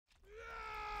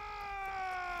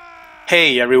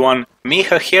Hey everyone,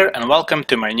 Miha here and welcome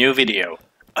to my new video.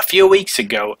 A few weeks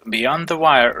ago, Beyond the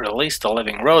Wire released a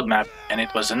living roadmap and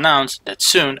it was announced that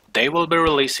soon they will be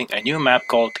releasing a new map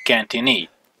called Cantigny.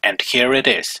 And here it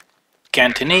is.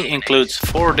 Cantigny includes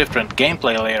 4 different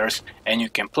gameplay layers and you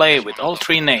can play with all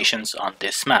 3 nations on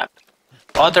this map.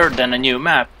 Other than a new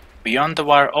map, Beyond the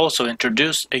Wire also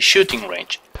introduced a shooting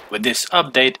range, with this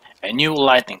update a new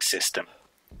lighting system.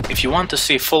 If you want to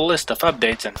see full list of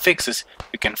updates and fixes,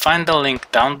 you can find the link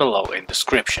down below in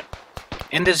description.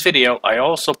 In this video I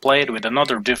also played with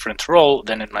another different role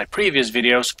than in my previous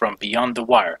videos from Beyond the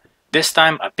Wire. This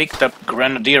time I picked up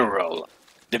Grenadier role.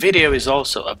 The video is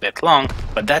also a bit long,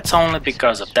 but that's only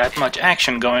because of that much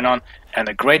action going on and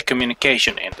a great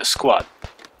communication in the squad.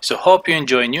 So hope you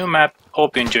enjoy new map,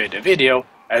 hope you enjoy the video.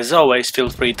 As always,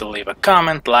 feel free to leave a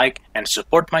comment, like and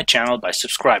support my channel by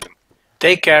subscribing.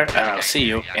 Take care and I'll see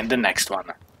you in the next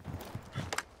one.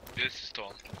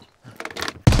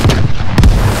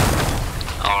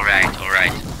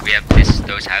 Alright. We have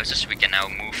those houses. We can now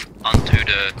move onto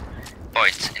the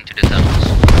points into the tunnels.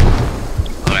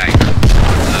 Alright.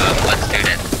 Let's do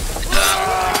that.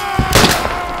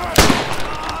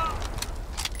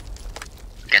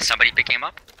 Can somebody pick him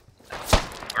up?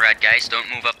 Alright guys, don't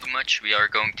move up too much. We are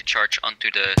going to charge onto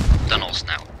the tunnels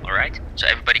now. Alright? So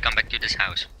everybody come back to this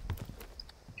house.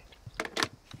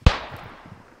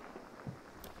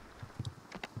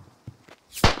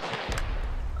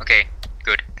 Okay,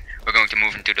 good. We're going to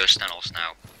move into those tunnels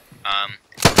now.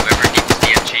 Whoever needs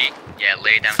the MG, yeah,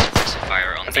 lay down suppressive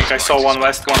fire on. I think I saw one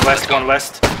west.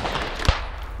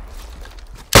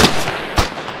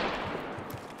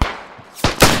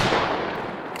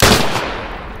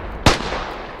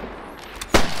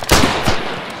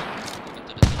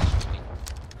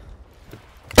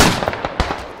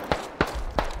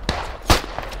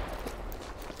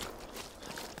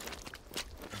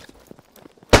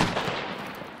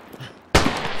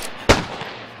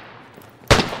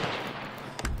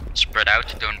 Spread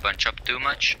out, don't bunch up too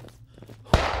much.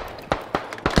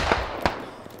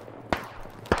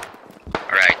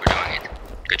 Alright, we're doing it.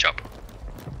 Good job.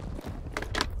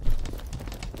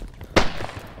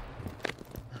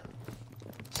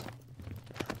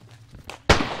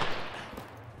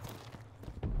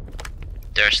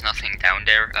 There's nothing down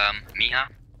there, Miha,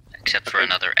 except for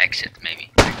another exit,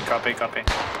 maybe. Copy.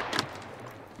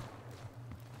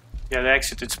 Yeah, the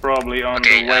exit is probably on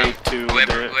the way to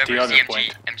the other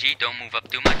point. MG, don't move up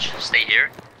too much. Stay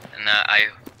here, and I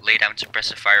lay down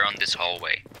suppressive fire on this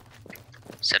hallway.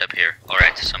 Set up here. All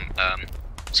right, some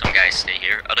guys stay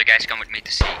here. Other guys come with me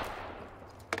to C.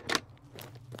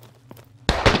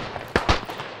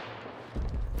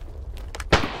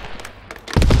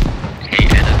 Hey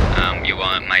Ed, you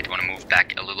might want to move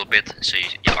back a little bit so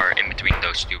you are in between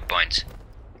those 2 points.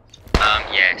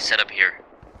 Yeah, set up here.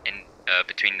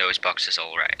 Between those boxes,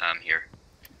 alright, I'm here.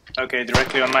 Okay,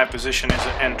 directly on my position is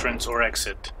an entrance or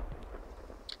exit.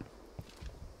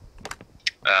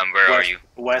 Where are you?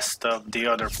 West of the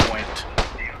other point.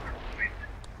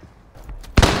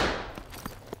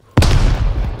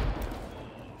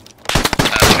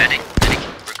 Medic,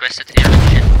 requested here.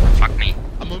 Shit, fuck me.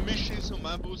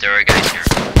 There are guys here.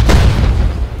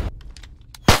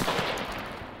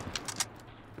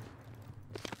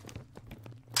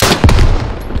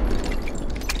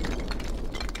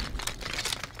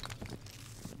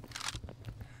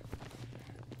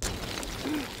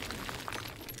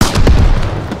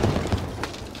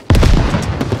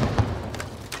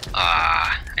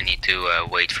 I need to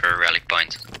wait for a rally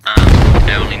point.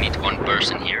 I only need 1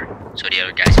 person here, so the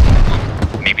other guys can move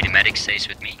on. Maybe the medic stays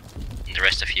with me, and the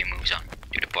rest of you moves on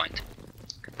to the point.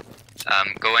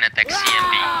 Go and attack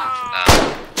CMB.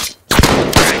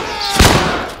 Right, so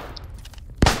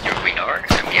here we are,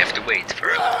 and we have to wait for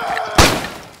a little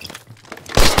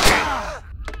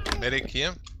bit. Medic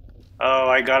here. Oh,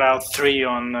 I got out 3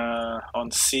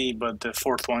 on C, but the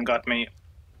 4th one got me.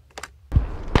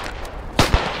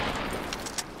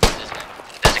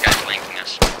 There's a guy flanking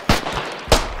us.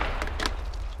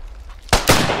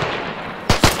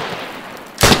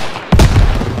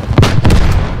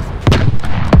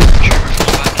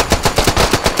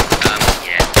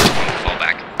 Yeah, fall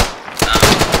back.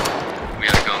 We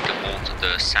are going to hold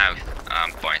the south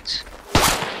points.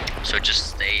 So just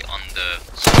stay on the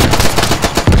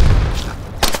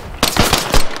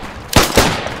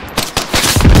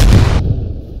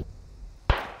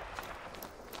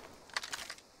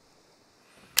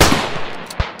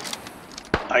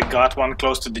I got one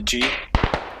close to the G.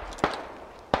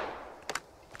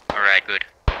 Alright, good.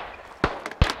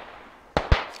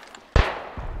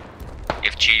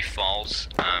 If G falls,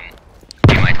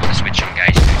 we might want to switch some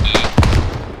guys to E,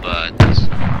 but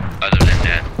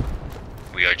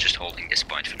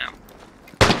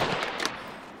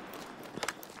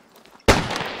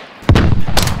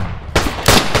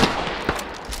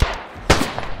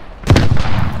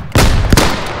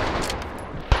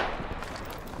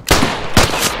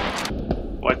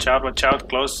Watch out,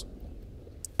 close.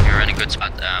 You're in a good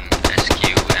spot. SQ,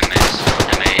 MS,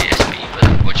 MA, SP,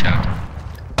 but watch out.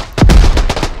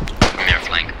 From your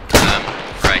flank.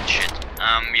 Right, shit.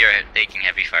 You're taking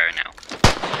heavy fire now.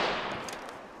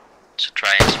 So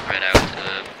try and spread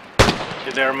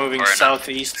out. They're moving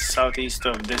southeast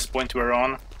of this point we're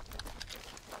on.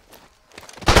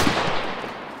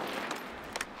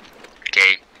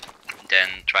 Okay, then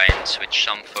try and switch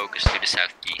some focus to the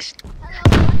southeast.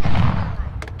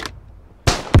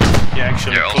 Yeah,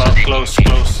 actually, They're also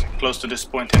close to this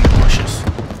point in the bushes.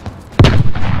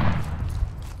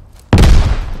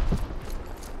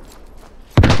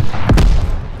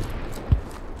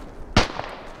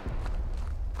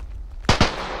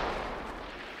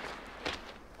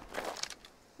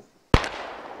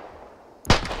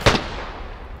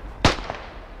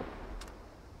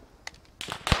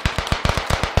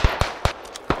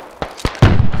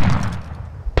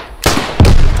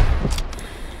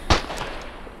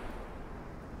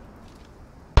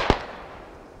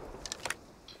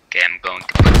 Okay, I'm going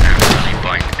to put an rally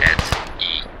point at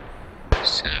E.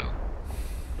 So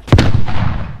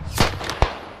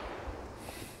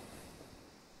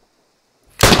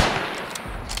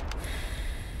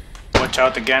Watch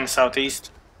out again,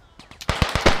 southeast.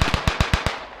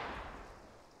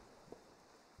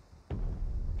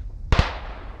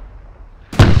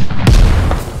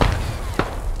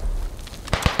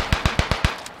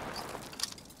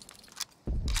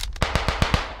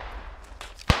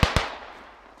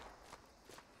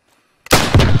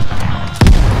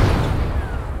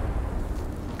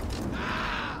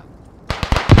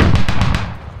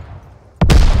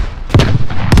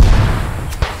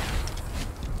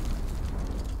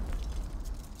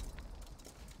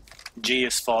 G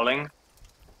is falling.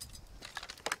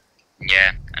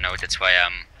 yeah, I know, that's why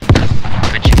I'm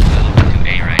switching a little bit to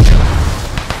A right now.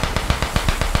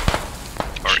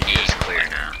 Or E is clear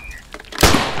now.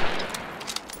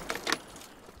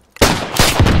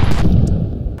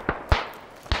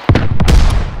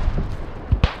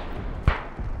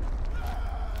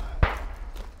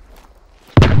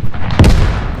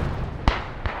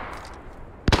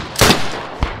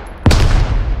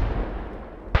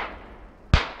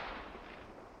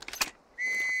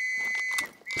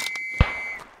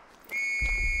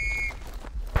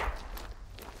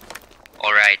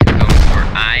 Alright, going for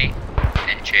I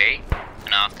and J,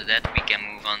 and after that we can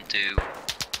move on to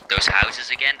those houses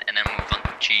again, and then move on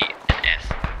to G and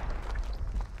F.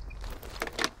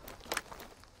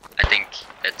 I think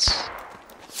that's...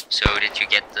 So did you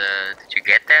get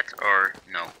that or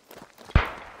no?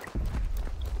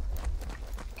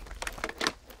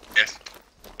 Yes.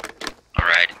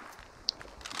 Alright.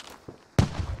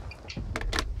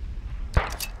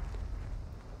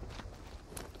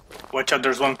 Watch out,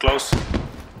 there's one close.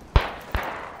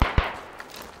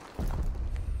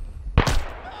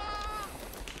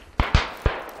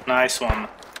 Nice one.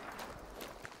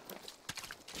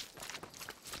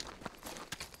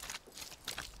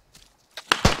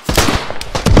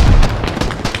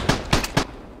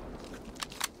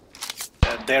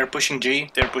 They're pushing G.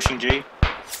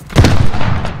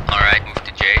 Alright, move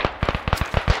to J.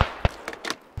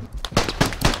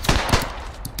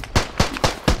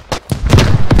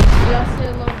 Yeah,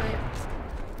 stay low, mate.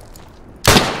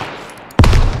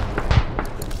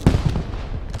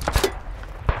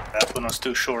 That one was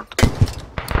too short.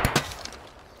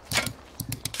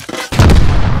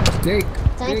 Dig.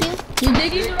 Thank you. You're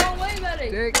digging the wrong way,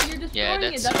 medic. Dig. You're destroying Yeah, it.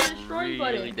 that's That's a a destroying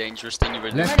really button. dangerous thing you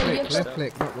were doing. Left Ready, click, yes, left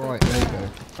click, not right. There you go.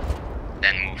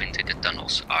 Then move into the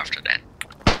tunnels after that.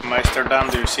 Amsterdam,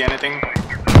 do you see anything?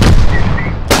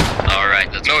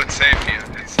 Alright, let's No, move. it's safe here.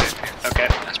 It's safe here. Okay.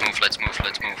 Let's move.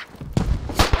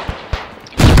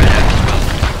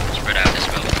 Spread out as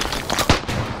well.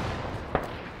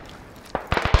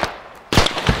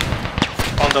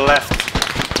 On the left.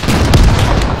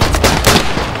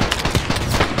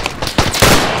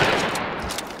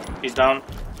 He's down.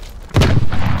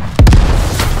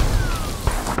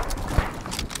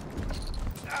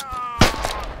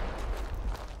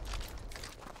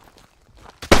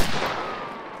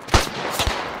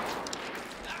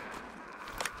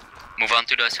 Move on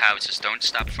to those houses. Don't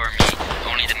stop for me.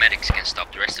 Only the medics can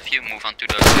stop. The rest of you move on to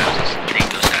those houses. Take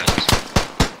those houses.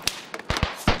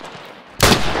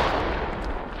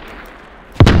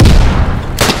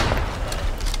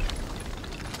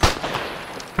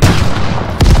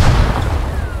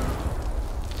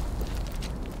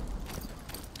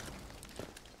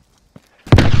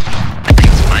 I think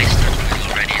it's Meister who's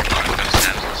already at one of those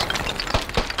houses.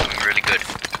 Doing really good.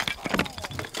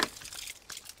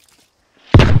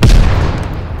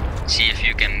 See if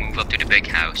you can move up to the big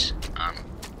house.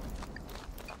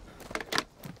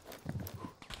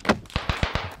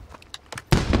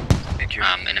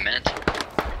 Thank you. In a minute.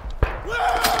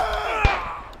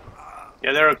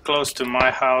 Yeah, they're close to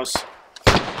my house.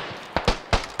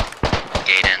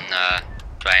 Okay, then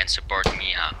try and support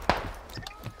me.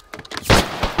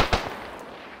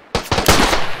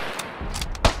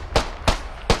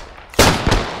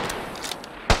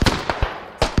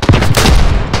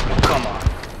 Come on.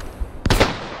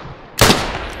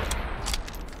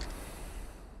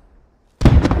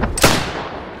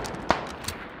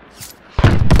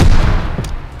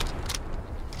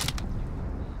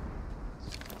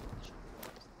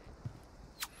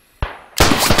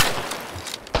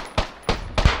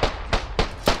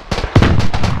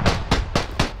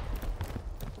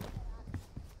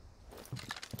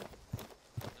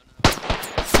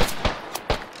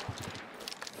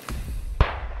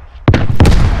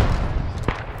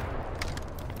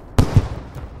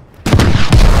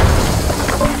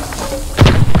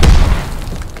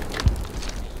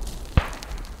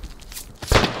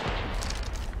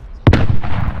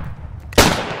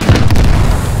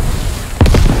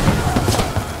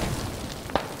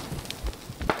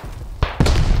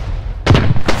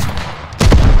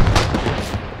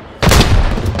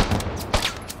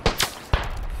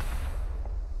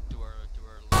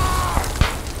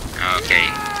 Okay,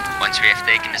 once we have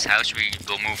taken this house, we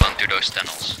will move on to those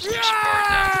tunnels to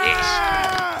support Ace.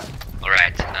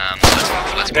 Alright,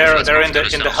 let's move. They're in to the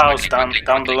tunnels house quickly.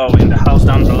 down below. In the house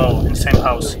down below. In the same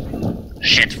house.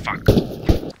 Shit, fuck.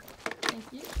 Thank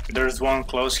you. There's one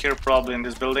close here, probably in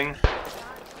this building.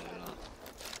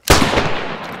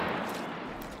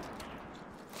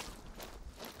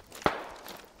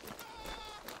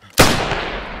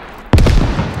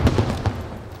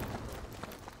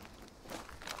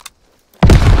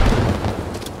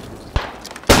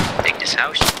 Take this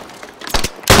house.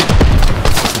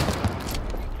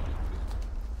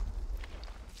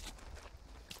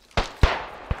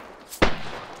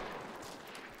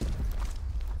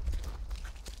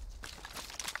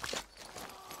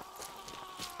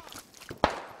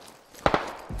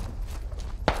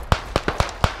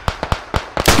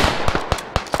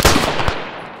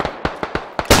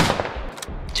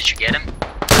 Did you get him?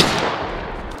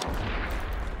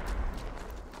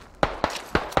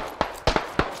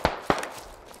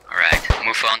 Alright,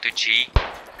 move on to G,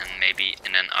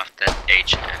 and then after that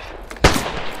H and F.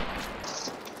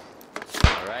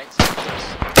 Alright.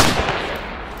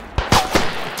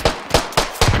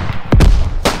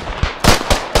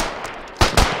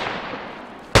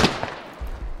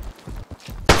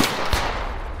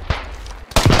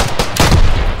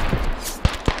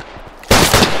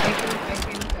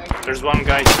 There's one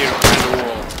guy here behind the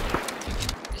wall.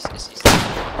 Is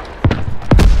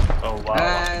Oh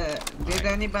wow. Did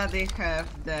anybody have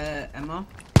the ammo?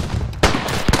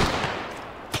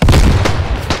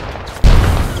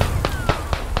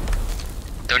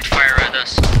 Don't fire at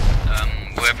us.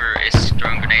 Whoever is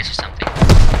throwing grenades or something.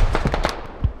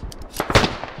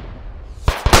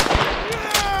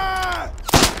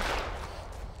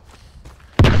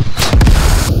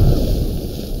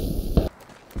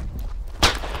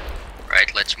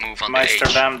 Right, let's move on to H.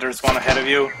 Amsterdam, there's one ahead of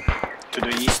you. To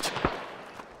the east.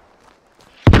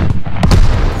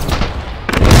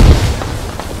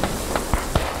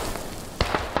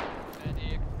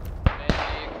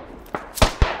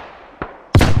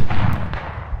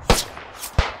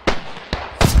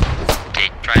 Okay,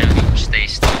 try to stay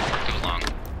still for too long.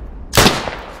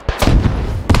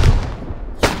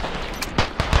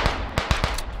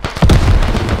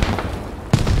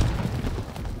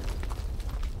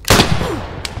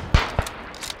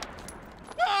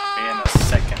 In a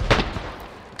second.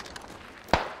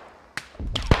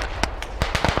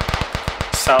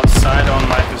 South side on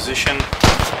my position.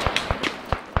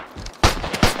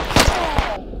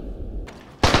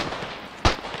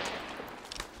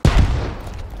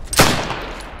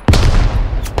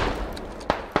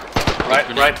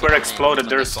 Right where exploded,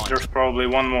 there's probably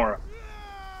one more.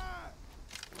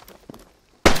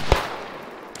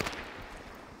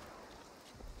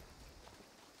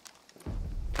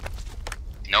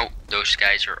 No, those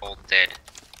guys are all dead.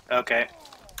 Okay.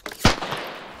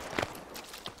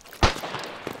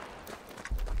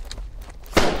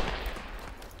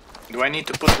 Do I need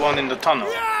to put one in the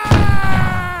tunnel?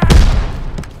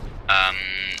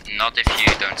 Not if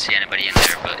you don't see anybody in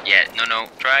there, but yeah, no,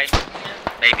 try.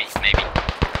 Maybe.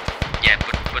 Yeah,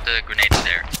 put the grenade in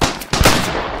there.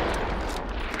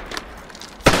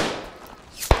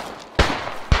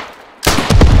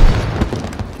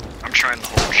 I'm trying the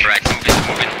whole shit. Right, move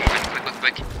in,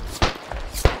 quick.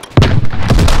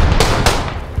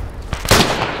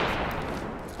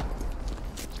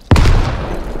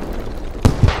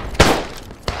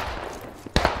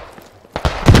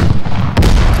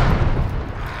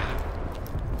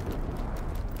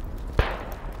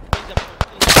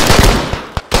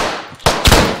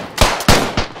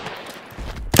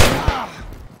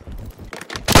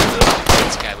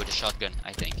 a shotgun,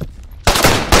 I think.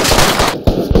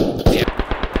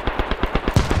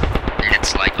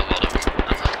 It's like a lot of them.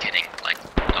 I'm not kidding. Like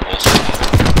a whole squad.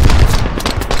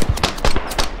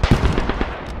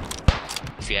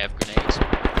 If you have grenades,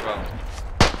 throw 'em.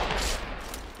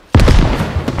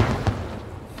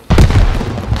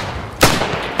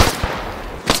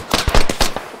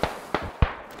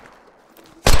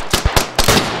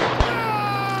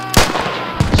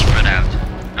 Spread out.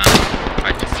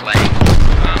 Try to flank.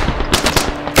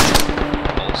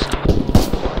 Also.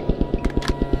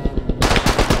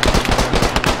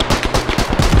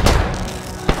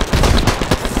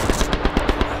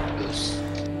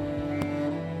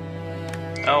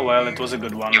 Oh well, it was a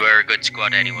good one. You were a good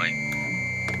squad anyway.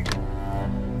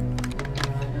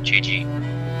 GG.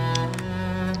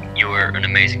 You were an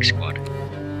amazing squad.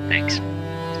 Thanks.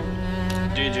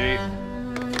 GG.